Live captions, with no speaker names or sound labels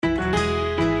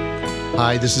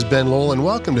Hi, this is Ben Lowell, and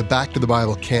welcome to Back to the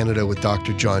Bible Canada with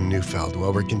Dr. John Neufeld.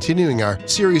 Well, we're continuing our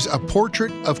series, A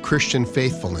Portrait of Christian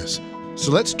Faithfulness. So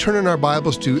let's turn in our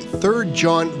Bibles to 3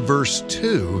 John verse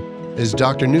 2, as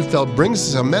Dr. Neufeld brings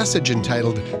us a message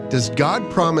entitled, Does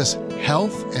God Promise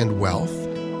Health and Wealth?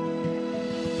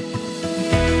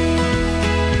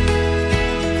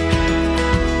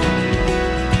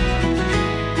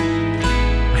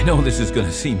 I know this is going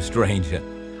to seem strange.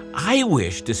 I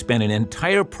wish to spend an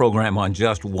entire program on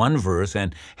just one verse,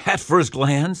 and at first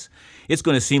glance, it's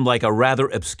going to seem like a rather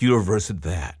obscure verse at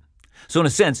that. So in a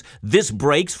sense, this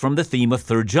breaks from the theme of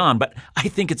 3 John, but I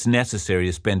think it's necessary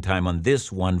to spend time on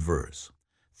this one verse.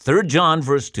 3 John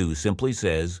verse 2 simply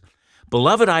says,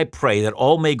 "Beloved, I pray that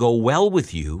all may go well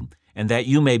with you, and that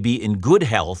you may be in good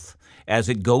health as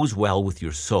it goes well with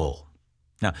your soul."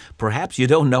 Now, perhaps you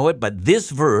don't know it, but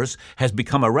this verse has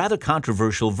become a rather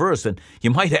controversial verse, and you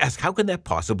might ask, how can that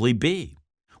possibly be?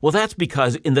 Well, that's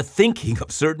because in the thinking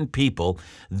of certain people,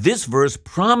 this verse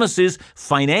promises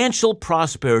financial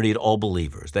prosperity to all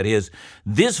believers. That is,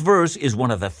 this verse is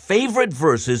one of the favorite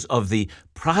verses of the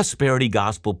prosperity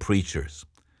gospel preachers.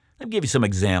 Let me give you some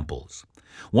examples.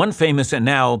 One famous and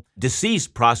now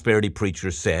deceased prosperity preacher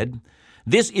said,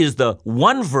 "This is the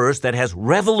one verse that has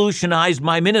revolutionized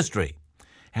my ministry."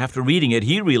 After reading it,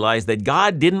 he realized that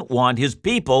God didn't want his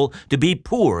people to be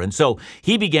poor, and so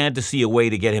he began to see a way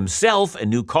to get himself a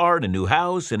new car and a new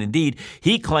house, and indeed,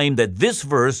 he claimed that this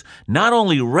verse not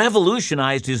only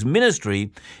revolutionized his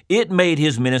ministry, it made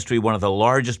his ministry one of the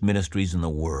largest ministries in the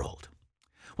world.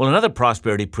 Well, another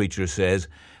prosperity preacher says,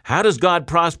 how does God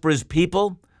prosper his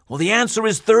people? Well, the answer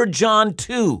is 3 John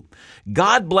 2.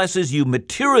 God blesses you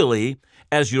materially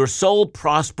as your soul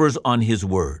prospers on his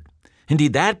word.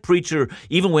 Indeed, that preacher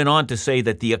even went on to say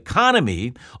that the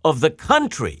economy of the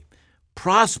country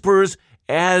prospers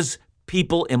as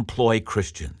people employ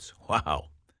Christians. Wow.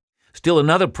 Still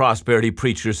another prosperity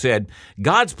preacher said,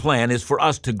 God's plan is for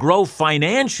us to grow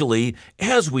financially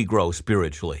as we grow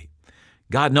spiritually.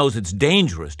 God knows it's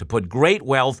dangerous to put great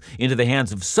wealth into the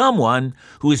hands of someone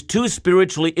who is too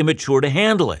spiritually immature to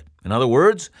handle it. In other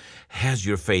words, as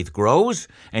your faith grows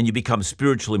and you become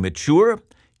spiritually mature,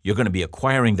 you're going to be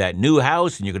acquiring that new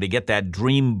house, and you're going to get that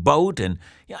dream boat, and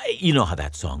you know how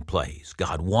that song plays.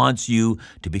 God wants you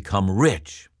to become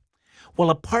rich.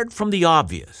 Well, apart from the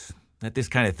obvious, that this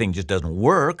kind of thing just doesn't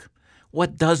work,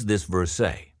 what does this verse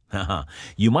say?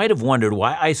 You might have wondered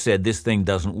why I said this thing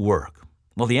doesn't work.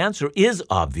 Well, the answer is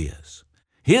obvious.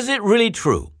 Is it really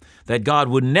true that God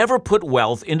would never put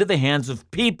wealth into the hands of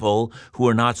people who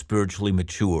are not spiritually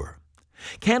mature?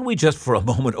 Can we just for a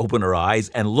moment open our eyes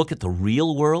and look at the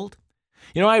real world?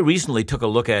 I recently took a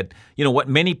look at, what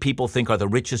many people think are the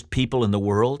richest people in the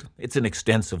world. It's an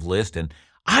extensive list, and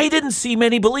I didn't see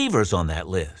many believers on that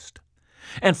list.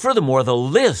 And furthermore, the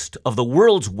list of the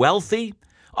world's wealthy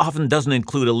often doesn't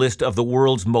include a list of the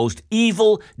world's most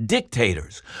evil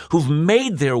dictators who've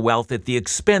made their wealth at the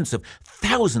expense of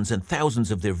thousands and thousands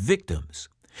of their victims.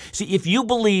 See, if you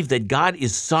believe that God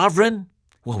is sovereign,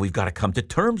 well, we've got to come to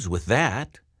terms with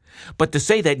that. But to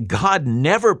say that God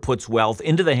never puts wealth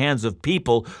into the hands of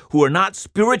people who are not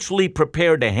spiritually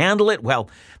prepared to handle it, well,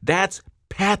 that's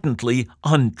patently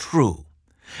untrue.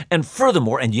 And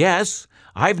furthermore, and yes,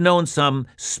 I've known some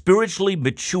spiritually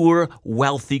mature,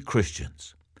 wealthy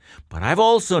Christians. But I've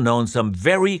also known some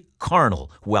very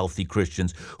carnal, wealthy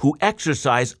Christians who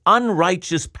exercise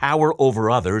unrighteous power over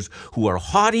others, who are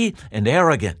haughty and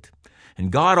arrogant. And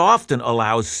God often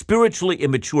allows spiritually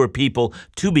immature people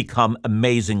to become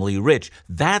amazingly rich.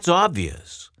 That's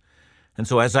obvious. And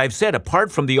so, as I've said,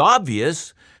 apart from the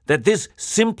obvious, that this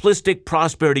simplistic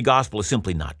prosperity gospel is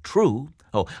simply not true,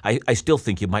 I still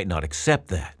think you might not accept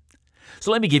that.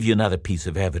 So let me give you another piece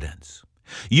of evidence.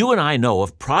 You and I know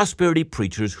of prosperity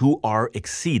preachers who are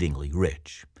exceedingly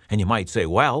rich. And you might say,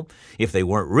 well, if they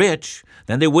weren't rich,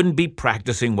 then they wouldn't be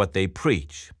practicing what they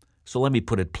preach. So let me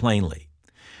put it plainly.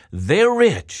 They're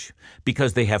rich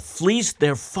because they have fleeced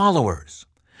their followers.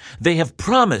 They have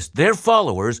promised their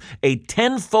followers a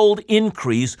 10-fold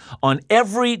increase on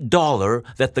every dollar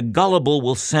that the gullible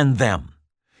will send them.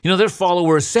 Their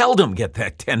followers seldom get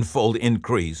that 10-fold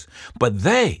increase, but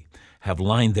they have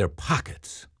lined their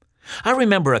pockets. I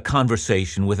remember a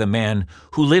conversation with a man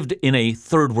who lived in a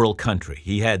third world country.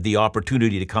 He had the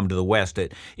opportunity to come to the West.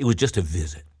 It was just a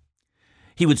visit.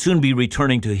 He would soon be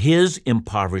returning to his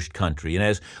impoverished country, and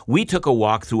as we took a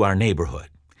walk through our neighborhood,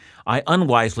 I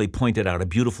unwisely pointed out a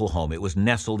beautiful home. It was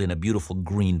nestled in a beautiful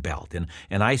green belt,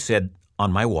 and I said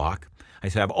on my walk,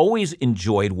 I've always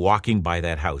enjoyed walking by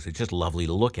that house. It's just lovely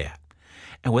to look at.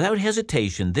 And without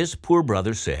hesitation, this poor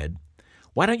brother said,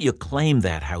 "Why don't you claim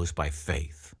that house by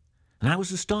faith?" And I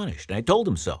was astonished, and I told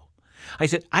him so. I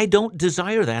said, I don't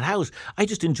desire that house. I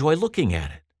just enjoy looking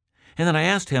at it. And then I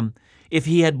asked him if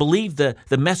he had believed the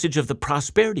message of the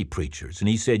prosperity preachers, and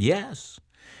he said yes.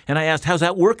 And I asked, how's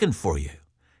that working for you?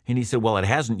 And he said, well, it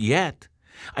hasn't yet.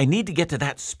 I need to get to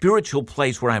that spiritual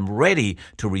place where I'm ready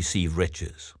to receive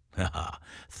riches.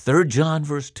 3 John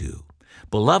verse 2.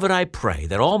 Beloved, I pray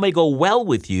that all may go well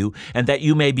with you and that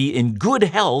you may be in good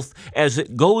health as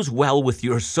it goes well with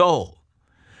your soul.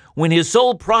 When his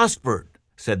soul prospered,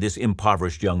 said this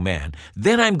impoverished young man,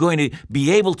 then I'm going to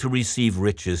be able to receive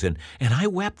riches. And I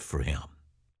wept for him.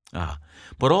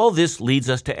 But all this leads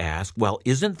us to ask, well,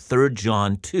 isn't 3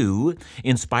 John 2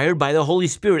 inspired by the Holy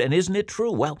Spirit? And isn't it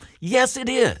true? Well, yes, it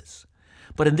is.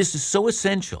 And this is so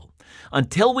essential.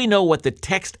 Until we know what the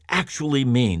text actually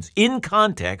means in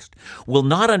context, we'll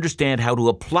not understand how to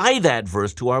apply that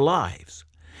verse to our lives.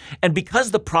 And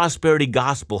because the prosperity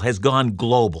gospel has gone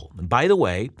global, and by the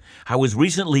way, I was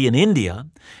recently in India,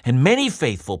 and many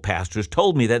faithful pastors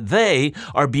told me that they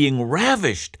are being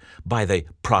ravished by the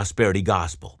prosperity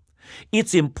gospel.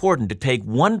 It's important to take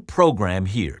one program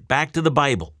here, Back to the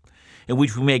Bible, in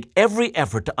which we make every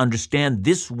effort to understand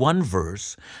this one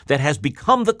verse that has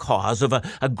become the cause of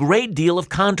a great deal of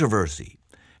controversy.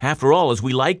 After all, as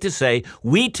we like to say,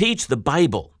 we teach the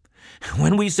Bible.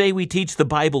 When we say we teach the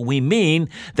Bible, we mean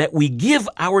that we give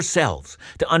ourselves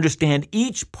to understand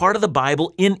each part of the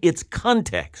Bible in its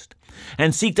context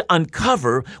and seek to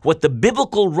uncover what the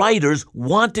biblical writers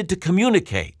wanted to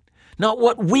communicate, not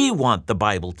what we want the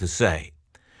Bible to say.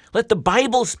 Let the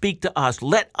Bible speak to us.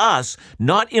 Let us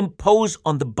not impose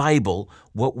on the Bible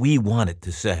what we want it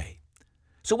to say.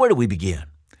 So where do we begin?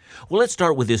 Well, let's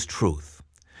start with this truth.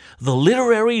 The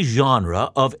literary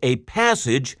genre of a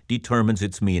passage determines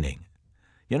its meaning.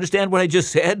 You understand what I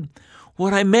just said?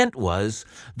 What I meant was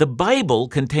the Bible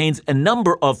contains a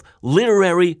number of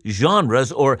literary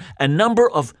genres or a number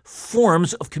of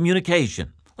forms of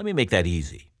communication. Let me make that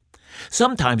easy.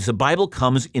 Sometimes the Bible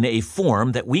comes in a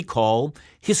form that we call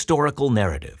historical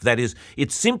narrative. That is,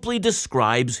 it simply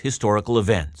describes historical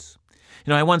events.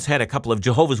 I once had a couple of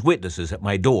Jehovah's Witnesses at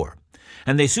my door,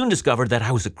 and they soon discovered that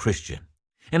I was a Christian.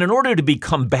 And in order to be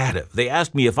combative, they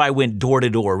asked me if I went door to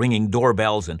door, ringing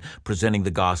doorbells and presenting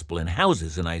the gospel in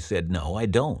houses. And I said, no, I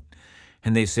don't.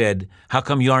 And they said, how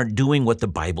come you aren't doing what the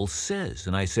Bible says?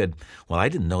 And I said, well, I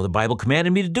didn't know the Bible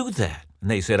commanded me to do that. And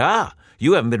they said,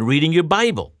 you haven't been reading your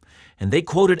Bible. And they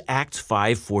quoted Acts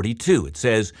 5:42. It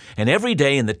says, and every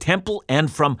day in the temple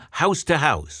and from house to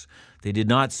house, they did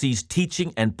not cease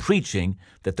teaching and preaching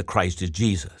that the Christ is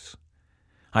Jesus.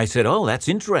 I said, oh, that's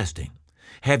interesting.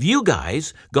 Have you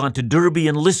guys gone to Derbe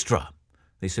and Lystra?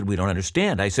 They said, we don't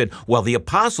understand. I said, well, the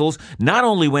apostles not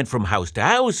only went from house to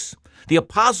house, the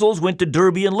apostles went to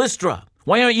Derbe and Lystra.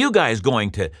 Why aren't you guys going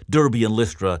to Derbe and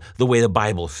Lystra the way the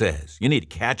Bible says? You need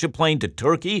to catch a plane to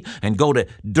Turkey and go to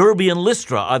Derbe and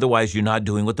Lystra, otherwise you're not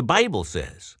doing what the Bible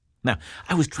says. Now,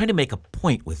 I was trying to make a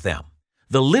point with them.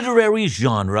 The literary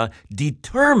genre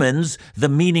determines the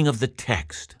meaning of the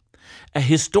text. A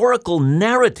historical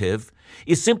narrative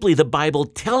is simply the Bible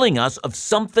telling us of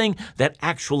something that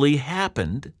actually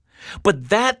happened, but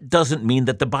that doesn't mean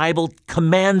that the Bible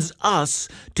commands us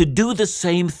to do the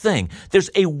same thing. There's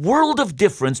a world of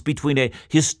difference between a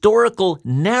historical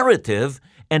narrative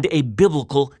and a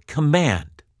biblical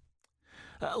command.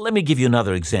 Let me give you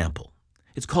another example.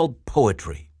 It's called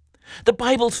poetry. The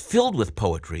Bible's filled with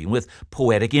poetry and with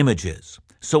poetic images.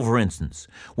 So, for instance,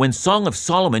 when Song of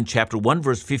Solomon, chapter 1,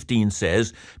 verse 15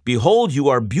 says, behold, you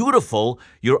are beautiful,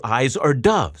 your eyes are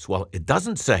doves. Well, it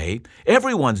doesn't say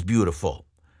everyone's beautiful.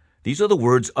 These are the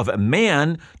words of a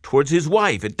man towards his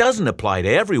wife. It doesn't apply to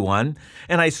everyone,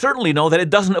 and I certainly know that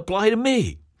it doesn't apply to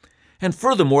me. And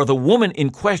furthermore, the woman in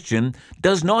question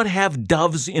does not have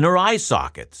doves in her eye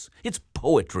sockets. It's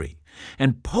poetry.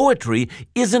 And poetry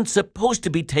isn't supposed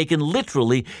to be taken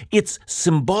literally. It's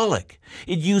symbolic.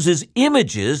 It uses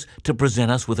images to present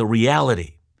us with a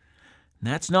reality.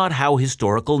 That's not how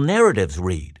historical narratives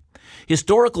read.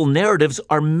 Historical narratives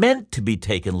are meant to be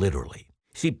taken literally.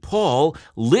 See, Paul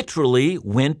literally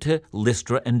went to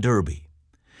Lystra and Derbe.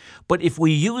 But if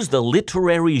we use the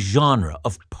literary genre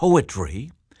of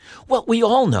poetry, well, we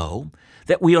all know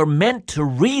that we are meant to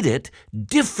read it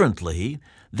differently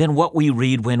than what we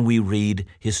read when we read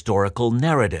historical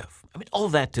narrative. All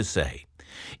that to say,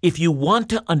 if you want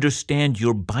to understand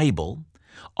your Bible,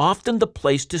 often the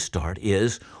place to start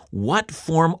is what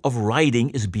form of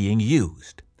writing is being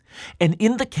used. And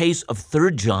in the case of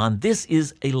 3 John, this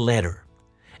is a letter.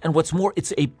 And what's more,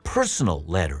 it's a personal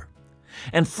letter.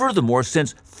 And furthermore,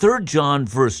 since 3 John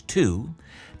verse 2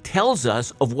 tells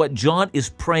us of what John is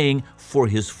praying for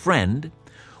his friend,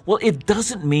 Well, it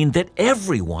doesn't mean that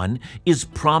everyone is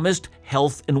promised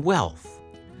health and wealth.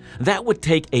 That would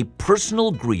take a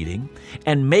personal greeting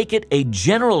and make it a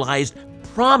generalized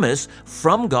promise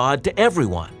from God to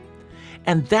everyone.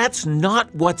 And that's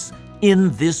not what's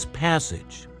in this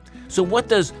passage. So what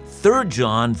does 3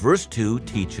 John verse 2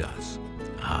 teach us?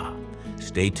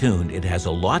 Stay tuned. It has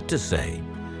a lot to say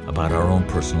about our own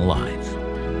personal lives.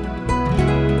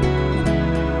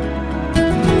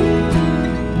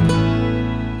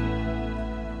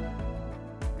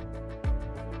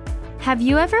 Have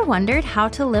you ever wondered how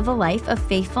to live a life of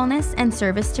faithfulness and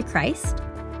service to Christ?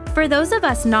 For those of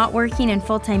us not working in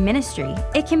full-time ministry,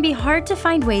 it can be hard to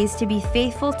find ways to be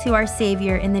faithful to our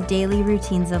Savior in the daily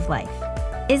routines of life.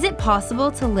 Is it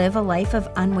possible to live a life of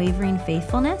unwavering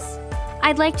faithfulness?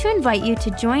 I'd like to invite you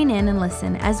to join in and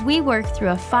listen as we work through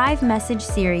a 5-message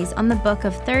series on the book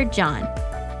of 3 John.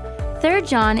 3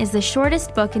 John is the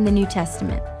shortest book in the New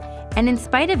Testament, and in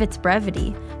spite of its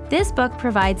brevity, this book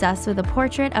provides us with a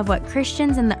portrait of what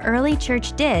Christians in the early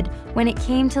church did when it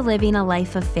came to living a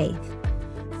life of faith.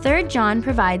 3 John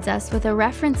provides us with a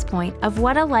reference point of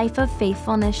what a life of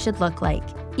faithfulness should look like,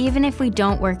 even if we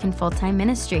don't work in full-time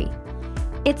ministry.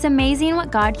 It's amazing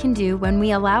what God can do when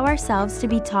we allow ourselves to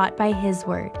be taught by His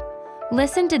Word.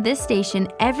 Listen to this station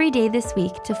every day this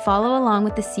week to follow along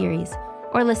with the series,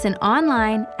 or listen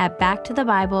online at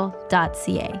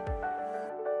backtothebible.ca.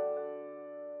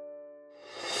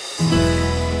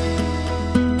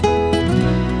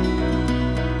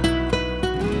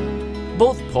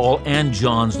 Both Paul and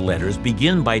John's letters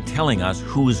begin by telling us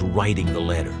who's writing the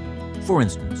letter. For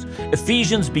instance,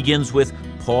 Ephesians begins with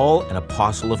Paul, an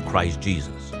apostle of Christ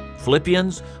Jesus.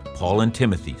 Philippians, Paul and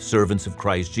Timothy, servants of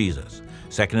Christ Jesus.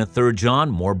 2nd and 3rd John,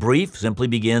 more brief, simply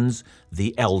begins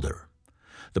the elder.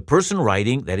 The person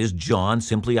writing, that is John,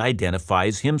 simply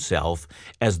identifies himself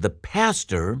as the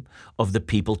pastor of the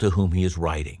people to whom he is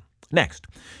writing. Next,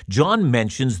 John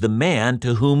mentions the man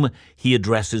to whom he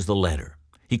addresses the letter.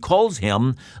 He calls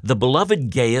him the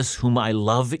beloved Gaius, whom I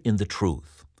love in the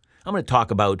truth. I'm going to talk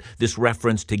about this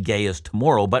reference to Gaius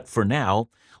tomorrow, but for now,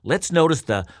 let's notice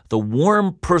the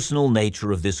warm personal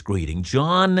nature of this greeting.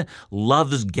 John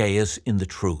loves Gaius in the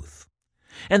truth.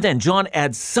 And then John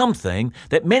adds something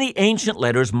that many ancient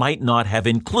letters might not have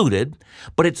included,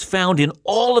 but it's found in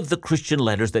all of the Christian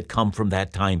letters that come from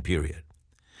that time period.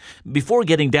 Before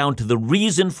getting down to the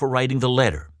reason for writing the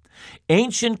letter,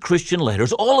 ancient Christian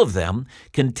letters, all of them,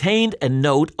 contained a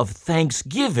note of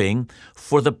thanksgiving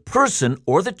for the person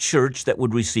or the church that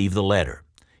would receive the letter.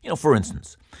 For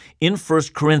instance, in 1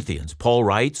 Corinthians, Paul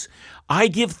writes, I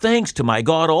give thanks to my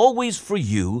God always for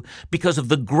you because of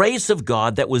the grace of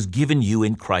God that was given you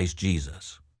in Christ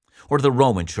Jesus. Or to the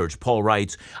Roman church, Paul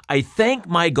writes, I thank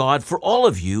my God for all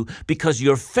of you because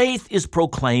your faith is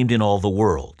proclaimed in all the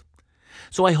world.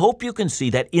 So I hope you can see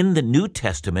that in the New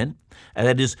Testament, and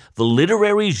that is the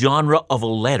literary genre of a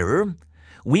letter,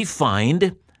 we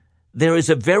find there is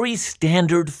a very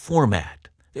standard format.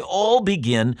 They all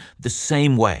begin the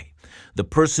same way. The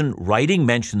person writing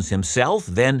mentions himself,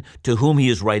 then to whom he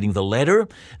is writing the letter,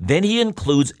 then he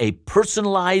includes a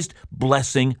personalized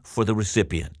blessing for the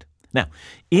recipient. Now,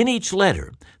 in each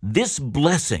letter, this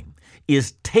blessing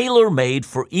is tailor-made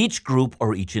for each group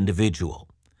or each individual.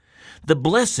 The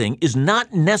blessing is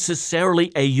not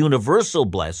necessarily a universal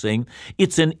blessing,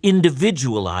 it's an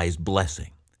individualized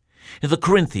blessing. The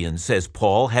Corinthians, says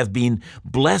Paul, have been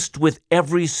blessed with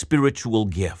every spiritual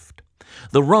gift.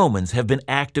 The Romans have been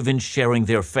active in sharing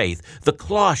their faith. The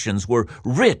Colossians were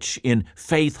rich in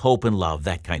faith, hope, and love,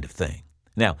 that kind of thing.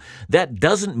 Now, that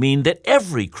doesn't mean that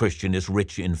every Christian is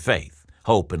rich in faith,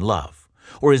 hope, and love,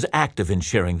 or is active in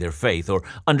sharing their faith, or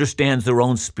understands their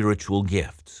own spiritual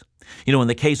gifts. In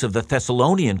the case of the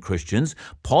Thessalonian Christians,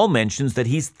 Paul mentions that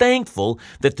he's thankful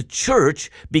that the church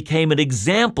became an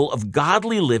example of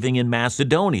godly living in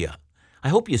Macedonia. I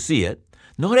hope you see it.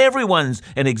 Not everyone's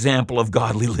an example of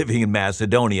godly living in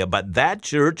Macedonia, but that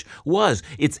church was.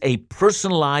 It's a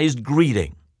personalized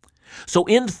greeting. So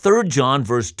in 3 John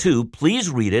verse 2,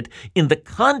 please read it in the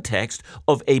context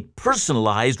of a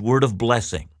personalized word of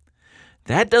blessing.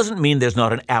 That doesn't mean there's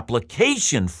not an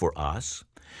application for us.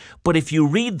 But if you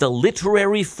read the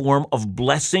literary form of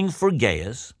blessing for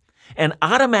Gaius and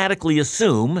automatically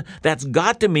assume that's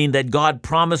got to mean that God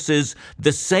promises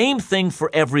the same thing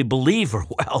for every believer,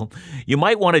 well, you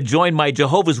might want to join my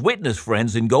Jehovah's Witness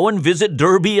friends and go and visit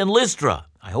Derbe and Lystra.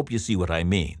 I hope you see what I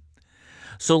mean.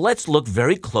 So let's look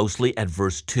very closely at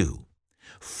verse 2.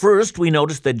 First, we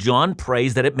notice that John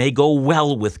prays that it may go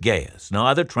well with Gaius. Now,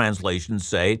 other translations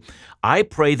say, I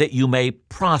pray that you may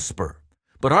prosper.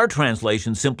 But our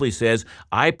translation simply says,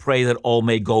 I pray that all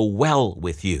may go well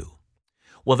with you.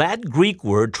 Well, that Greek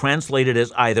word translated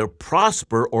as either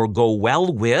prosper or go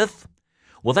well with,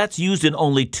 well, that's used in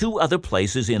only two other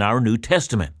places in our New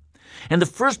Testament. And the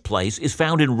first place is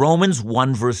found in Romans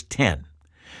 1 verse 10.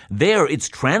 There it's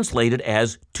translated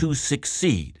as to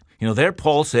succeed. There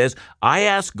Paul says, I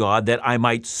ask God that I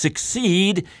might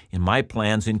succeed in my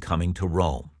plans in coming to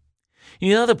Rome.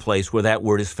 The other place where that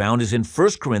word is found is in 1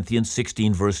 Corinthians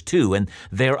 16 verse 2, and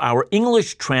there our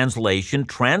English translation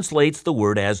translates the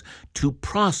word as to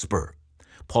prosper.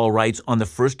 Paul writes, on the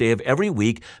first day of every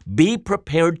week, be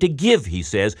prepared to give, he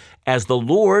says, as the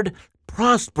Lord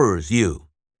prospers you.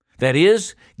 That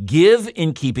is, give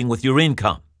in keeping with your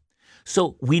income.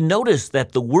 So we notice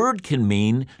that the word can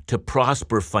mean to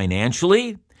prosper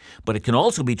financially, but it can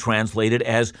also be translated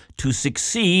as to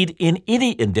succeed in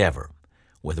any endeavor,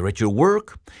 whether at your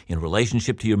work, in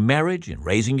relationship to your marriage, in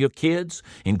raising your kids,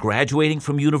 in graduating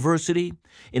from university,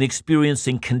 in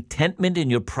experiencing contentment in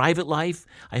your private life.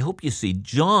 I hope you see,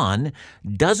 John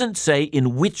doesn't say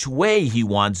in which way he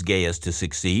wants Gaius to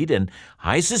succeed, and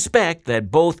I suspect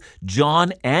that both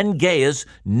John and Gaius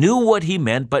knew what he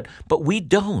meant, but we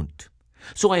don't.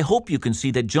 So I hope you can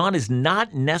see that John is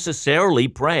not necessarily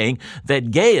praying that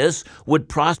Gaius would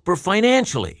prosper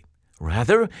financially.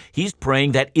 Rather, he's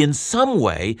praying that in some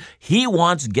way he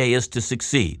wants Gaius to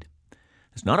succeed.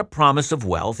 It's not a promise of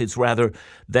wealth. It's rather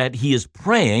that he is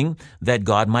praying that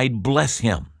God might bless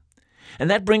him. And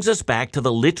that brings us back to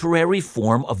the literary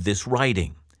form of this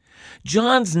writing.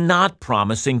 John's not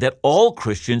promising that all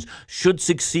Christians should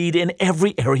succeed in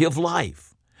every area of life.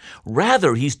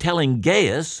 Rather, he's telling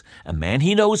Gaius, a man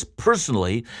he knows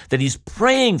personally, that he's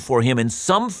praying for him in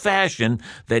some fashion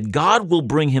that God will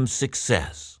bring him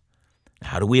success.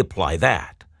 How do we apply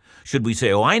that? Should we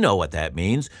say, I know what that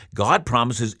means. God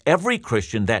promises every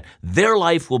Christian that their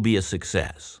life will be a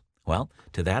success. Well,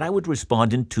 to that I would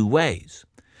respond in two ways.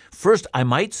 First, I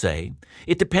might say,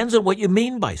 it depends on what you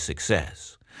mean by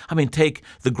success. Take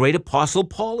the great apostle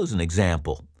Paul as an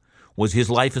example. Was his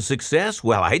life a success?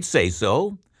 Well, I'd say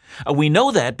so. We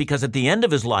know that because at the end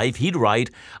of his life, he'd write,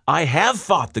 I have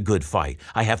fought the good fight.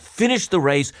 I have finished the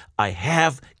race. I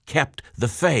have kept the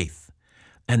faith.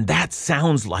 And that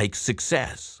sounds like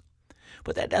success.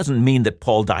 But that doesn't mean that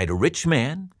Paul died a rich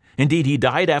man. Indeed, he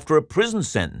died after a prison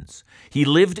sentence. He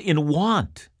lived in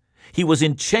want. He was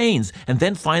in chains and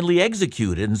then finally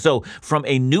executed. And so, from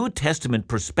a New Testament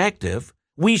perspective,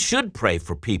 we should pray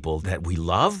for people that we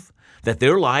love, that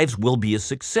their lives will be a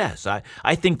success.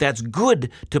 I think that's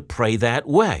good to pray that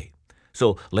way.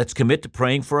 So let's commit to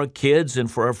praying for our kids and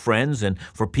for our friends and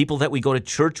for people that we go to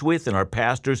church with and our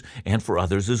pastors and for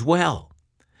others as well.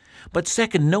 But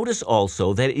second, notice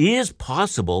also that it is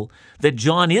possible that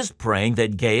John is praying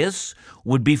that Gaius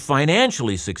would be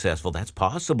financially successful. That's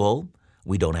possible.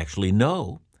 We don't actually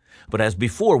know. But as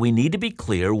before, we need to be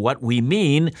clear what we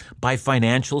mean by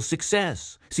financial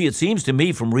success. See, it seems to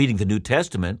me from reading the New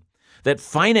Testament that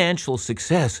financial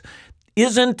success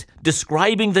isn't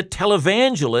describing the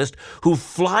televangelist who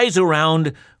flies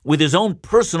around with his own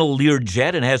personal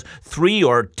Learjet and has 3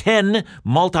 or 10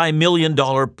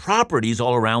 multi-million-dollar properties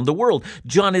all around the world.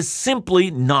 John is simply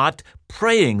not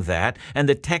praying that, and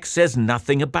the text says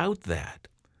nothing about that.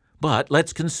 But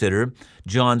let's consider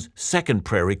John's second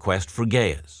prayer request for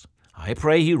Gaius. I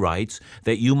pray, he writes,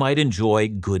 that you might enjoy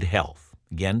good health.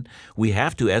 Again, we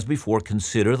have to, as before,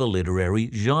 consider the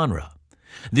literary genre.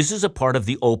 This is a part of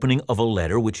the opening of a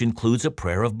letter which includes a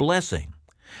prayer of blessing.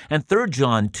 And 3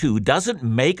 John 2 doesn't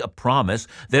make a promise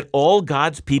that all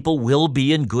God's people will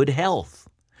be in good health.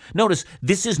 Notice,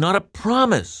 this is not a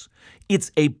promise.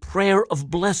 It's a prayer of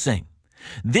blessing.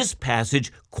 This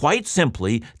passage, quite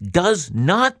simply, does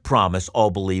not promise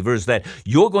all believers that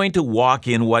you're going to walk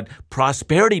in what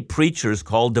prosperity preachers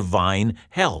call divine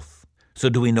health. So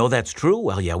do we know that's true?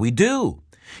 Well, yeah, we do.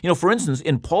 For instance,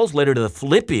 in Paul's letter to the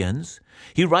Philippians,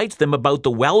 he writes them about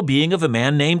the well-being of a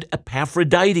man named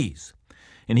Epaphroditus.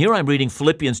 And here I'm reading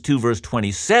Philippians 2, verse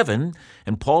 27,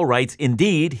 and Paul writes,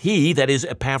 indeed, he, that is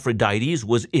Epaphroditus,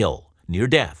 was ill, near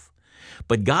death.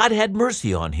 But God had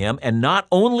mercy on him, and not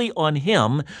only on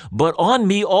him, but on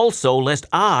me also, lest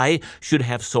I should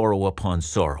have sorrow upon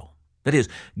sorrow. That is,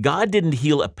 God didn't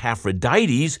heal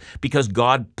Epaphroditus because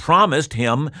God promised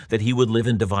him that he would live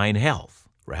in divine health.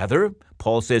 Rather,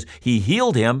 Paul says he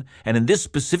healed him, and in this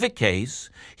specific case,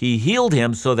 he healed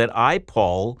him so that I,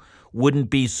 Paul, wouldn't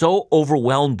be so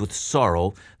overwhelmed with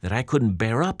sorrow that I couldn't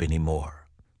bear up anymore.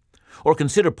 Or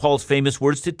consider Paul's famous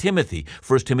words to Timothy.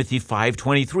 1 Timothy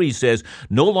 5:23 says,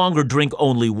 no longer drink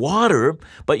only water,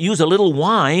 but use a little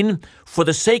wine for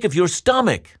the sake of your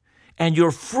stomach and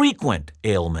your frequent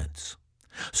ailments.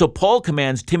 So Paul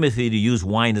commands Timothy to use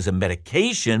wine as a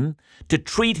medication to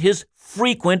treat his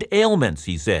frequent ailments,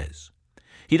 he says.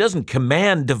 He doesn't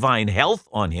command divine health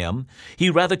on him. He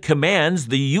rather commands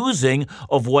the using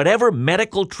of whatever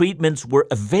medical treatments were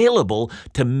available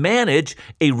to manage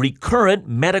a recurrent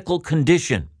medical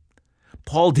condition.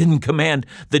 Paul didn't command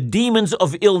the demons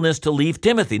of illness to leave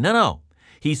Timothy. No.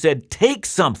 He said, take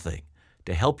something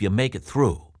to help you make it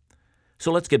through.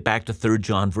 So let's get back to 3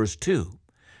 John verse 2.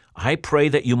 I pray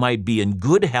that you might be in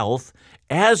good health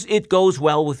as it goes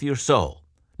well with your soul.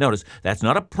 Notice, that's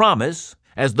not a promise,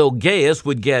 as though Gaius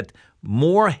would get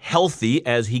more healthy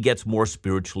as he gets more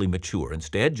spiritually mature.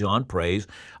 Instead, John prays,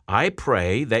 I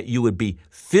pray that you would be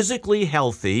physically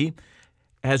healthy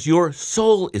as your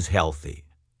soul is healthy.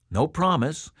 No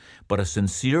promise, but a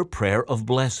sincere prayer of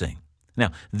blessing.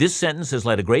 Now, this sentence has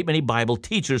led a great many Bible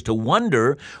teachers to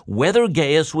wonder whether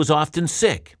Gaius was often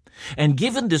sick. And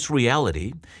given this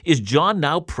reality, is John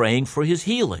now praying for his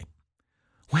healing?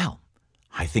 Well,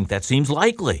 I think that seems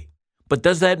likely. But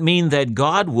does that mean that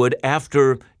God would,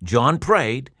 after John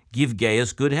prayed, give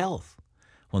Gaius good health?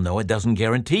 Well, no, it doesn't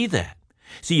guarantee that.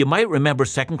 See, you might remember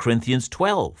 2 Corinthians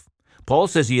 12. Paul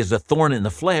says he has a thorn in the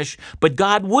flesh, but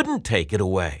God wouldn't take it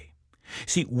away.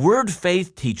 See, word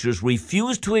faith teachers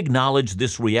refuse to acknowledge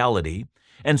this reality,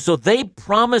 and so they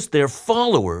promise their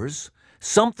followers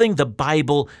something the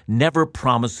Bible never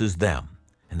promises them.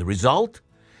 And the result?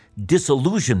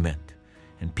 Disillusionment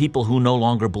and people who no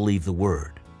longer believe the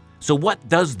word. So what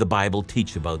does the Bible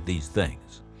teach about these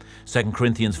things? 2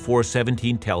 Corinthians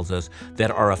 4:17 tells us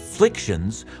that our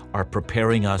afflictions are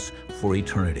preparing us for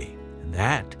eternity. And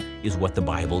that is what the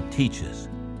Bible teaches.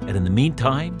 And in the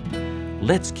meantime,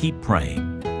 let's keep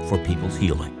praying for people's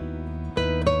healing.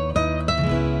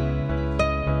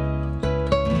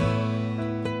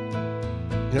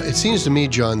 It seems to me,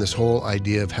 John, this whole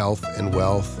idea of health and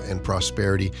wealth and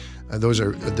prosperity, those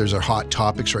are hot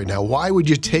topics right now. Why would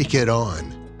you take it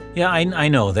on? Yeah, I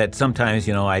know that sometimes,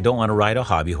 I don't want to ride a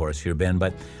hobby horse here, Ben,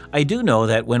 but I do know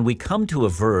that when we come to a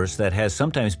verse that has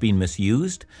sometimes been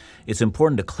misused, it's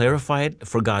important to clarify it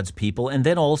for God's people. And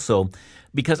then also,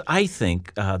 because I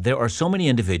think there are so many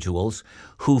individuals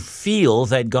who feel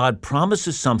that God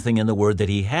promises something in the Word that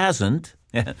He hasn't.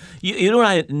 Ben,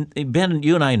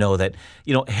 you and I know that,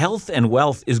 health and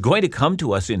wealth is going to come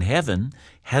to us in heaven.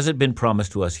 Hasn't been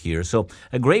promised to us here. So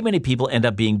a great many people end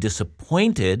up being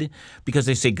disappointed because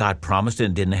they say God promised it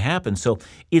and it didn't happen. So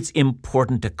it's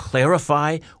important to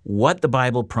clarify what the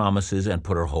Bible promises and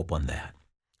put our hope on that.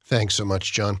 Thanks so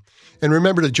much, John. And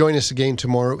remember to join us again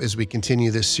tomorrow as we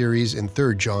continue this series in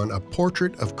 3 John, A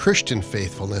Portrait of Christian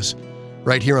Faithfulness,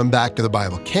 right here on Back to the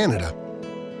Bible Canada,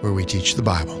 where we teach the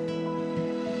Bible.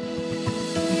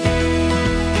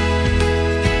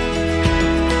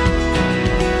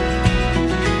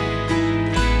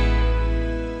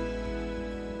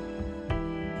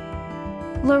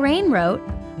 Lorraine wrote,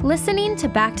 listening to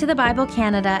Back to the Bible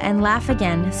Canada and Laugh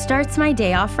Again starts my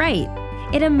day off right.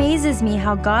 It amazes me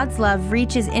how God's love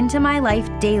reaches into my life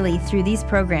daily through these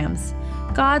programs.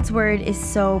 God's Word is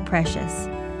so precious.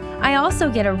 I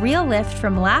also get a real lift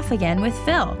from Laugh Again with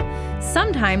Phil.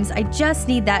 Sometimes I just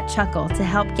need that chuckle to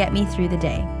help get me through the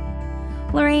day.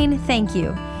 Lorraine, thank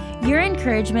you. Your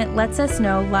encouragement lets us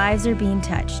know lives are being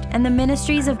touched, and the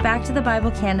ministries of Back to the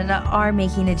Bible Canada are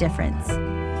making a difference.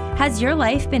 Has your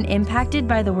life been impacted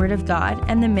by the Word of God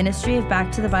and the ministry of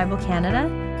Back to the Bible Canada?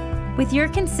 With your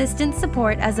consistent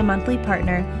support as a monthly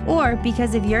partner, or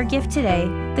because of your gift today,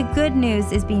 the good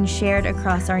news is being shared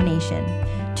across our nation.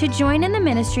 To join in the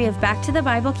ministry of Back to the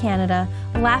Bible Canada,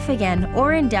 Laugh Again,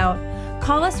 or In Doubt,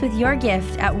 call us with your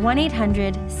gift at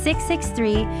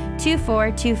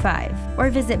 1-800-663-2425 or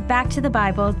visit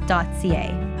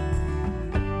backtothebible.ca.